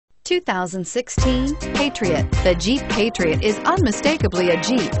2016 Patriot. The Jeep Patriot is unmistakably a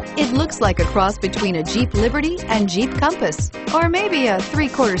Jeep. It looks like a cross between a Jeep Liberty and Jeep Compass, or maybe a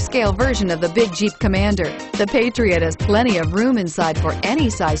 3/4 scale version of the big Jeep Commander. The Patriot has plenty of room inside for any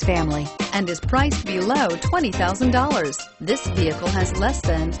size family and is priced below $20,000. This vehicle has less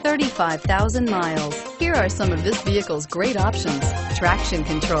than 35,000 miles. Here are some of this vehicle's great options: traction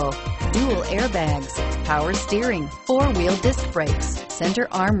control, dual airbags, power steering, 4-wheel disc brakes, center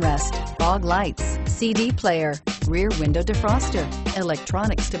armrest, fog lights, CD player, rear window defroster,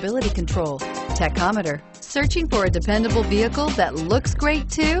 electronic stability control, tachometer. Searching for a dependable vehicle that looks great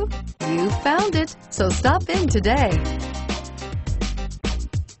too? You found it, so stop in today.